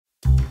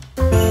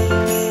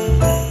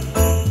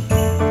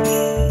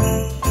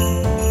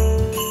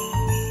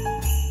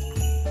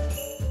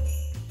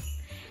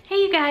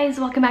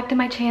welcome back to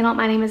my channel.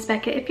 My name is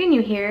Becca if you're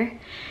new here.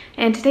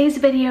 And today's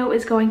video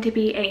is going to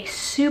be a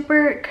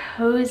super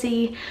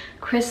cozy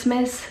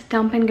Christmas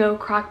dump and go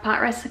crock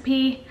pot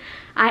recipe.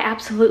 I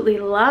absolutely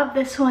love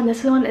this one.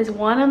 This one is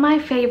one of my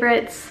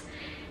favorites.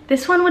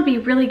 This one would be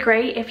really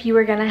great if you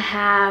were gonna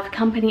have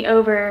company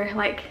over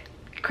like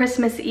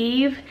Christmas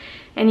Eve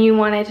and you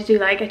wanted to do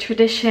like a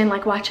tradition,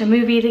 like watch a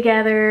movie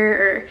together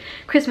or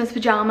Christmas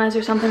pajamas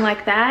or something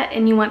like that,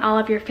 and you want all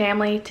of your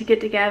family to get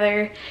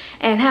together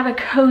and have a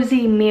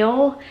cozy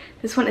meal.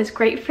 This one is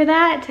great for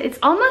that. It's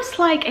almost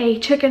like a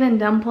chicken and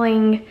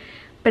dumpling,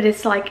 but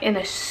it's like in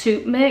a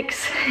soup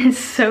mix. It's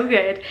so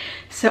good.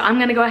 So I'm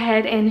gonna go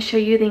ahead and show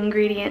you the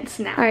ingredients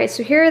now. All right,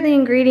 so here are the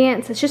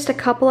ingredients. It's just a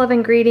couple of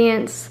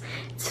ingredients.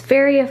 It's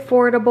very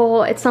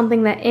affordable. It's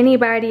something that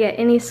anybody at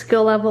any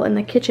skill level in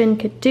the kitchen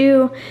could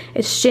do.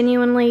 It's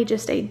genuinely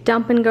just a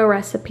dump and go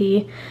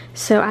recipe.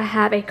 So I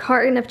have a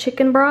carton of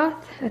chicken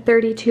broth, a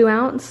 32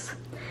 ounce.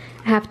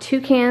 I have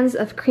 2 cans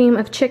of cream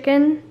of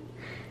chicken.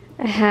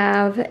 I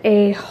have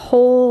a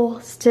whole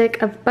stick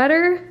of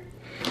butter.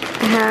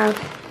 I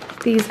have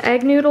these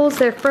egg noodles.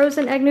 They're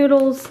frozen egg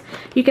noodles.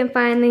 You can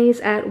find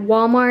these at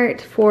Walmart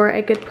for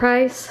a good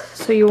price,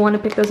 so you want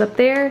to pick those up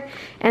there.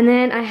 And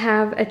then I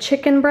have a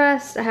chicken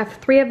breast. I have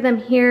 3 of them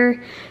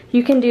here.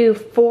 You can do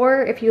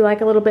 4 if you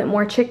like a little bit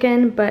more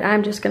chicken, but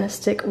I'm just gonna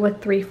stick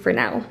with 3 for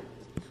now.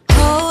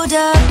 Hold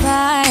up,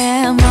 I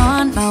am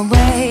on my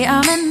way,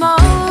 I'm in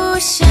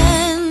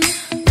motion.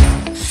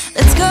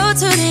 Let's go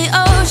to the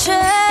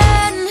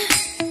ocean.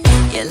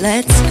 Yeah,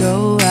 let's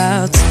go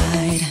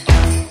outside.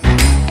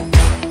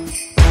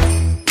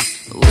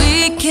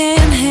 We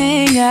can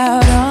hang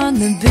out on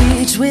the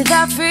beach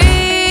without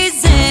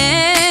freezing.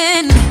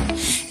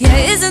 Yeah,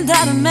 isn't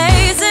that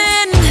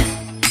amazing?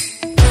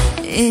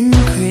 In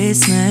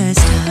Christmas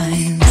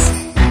times,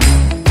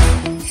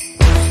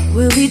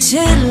 we'll be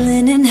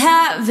chilling and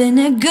having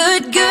a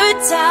good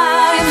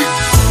time.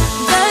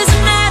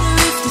 Doesn't matter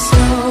if the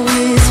snow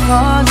is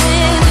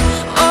falling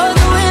or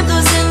the wind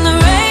blows and the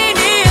rain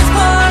is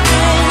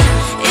pouring.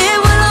 It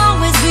will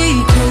always be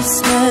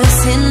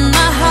Christmas in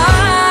my heart.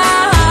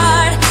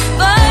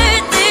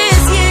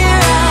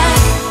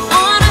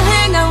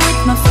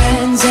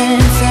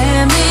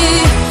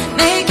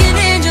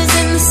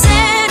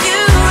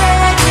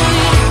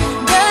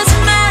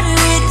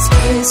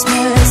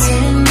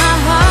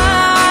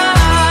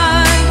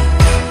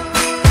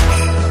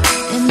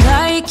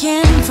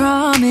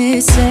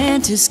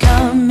 Santa's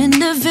coming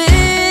to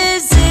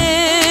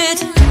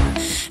visit.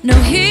 No,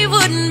 he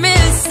wouldn't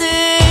miss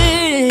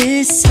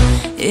this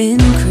in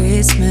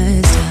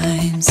Christmas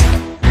times.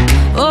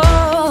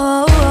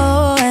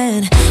 Oh,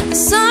 and the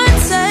sun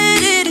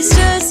said it is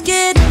just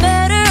getting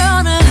better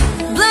on a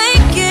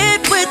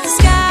blanket with the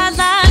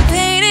skyline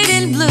painted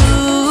in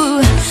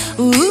blue.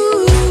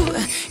 Ooh,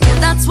 yeah,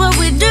 that's what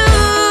we do.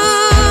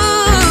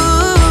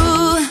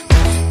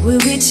 We'll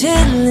be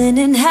chilling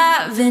and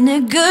having a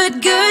good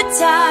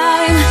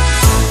time.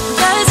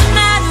 Doesn't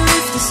matter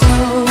if the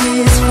snow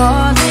is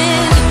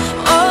falling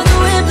or the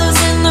wind blows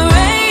and the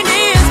rain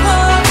is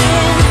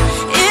pouring.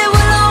 It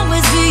will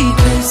always be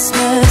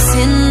Christmas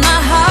in my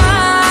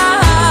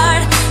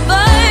heart.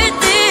 But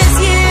this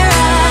year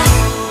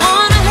I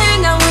wanna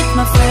hang out with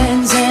my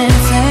friends and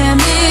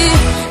family,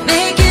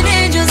 making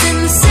angels in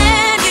the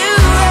sand. You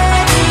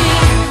ready?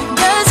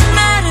 Doesn't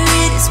matter,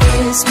 it is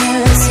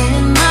Christmas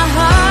in my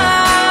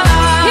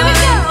heart. Here we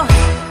go.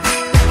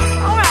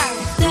 All right.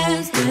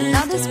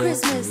 Now this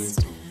Christmas,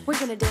 we're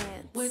gonna dance.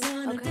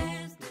 Okay.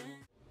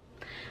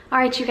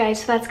 Alright you guys,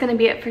 so that's going to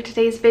be it for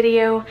today's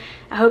video.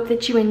 I hope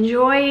that you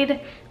enjoyed.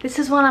 This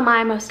is one of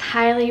my most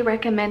highly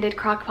recommended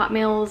crockpot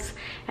meals.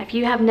 If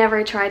you have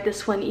never tried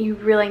this one, you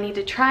really need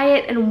to try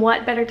it, and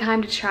what better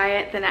time to try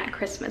it than at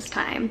Christmas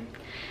time.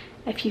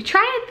 If you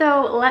try it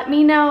though, let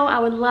me know. I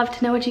would love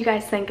to know what you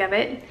guys think of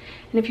it.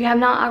 And if you have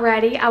not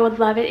already, I would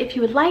love it if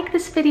you would like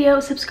this video,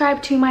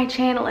 subscribe to my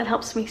channel. It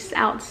helps me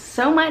out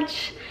so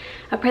much.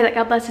 I pray that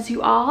God blesses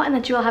you all and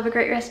that you all have a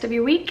great rest of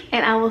your week,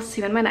 and I will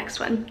see you in my next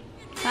one.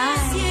 Bye.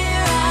 This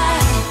year I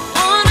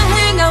wanna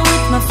hang out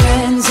with my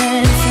friends.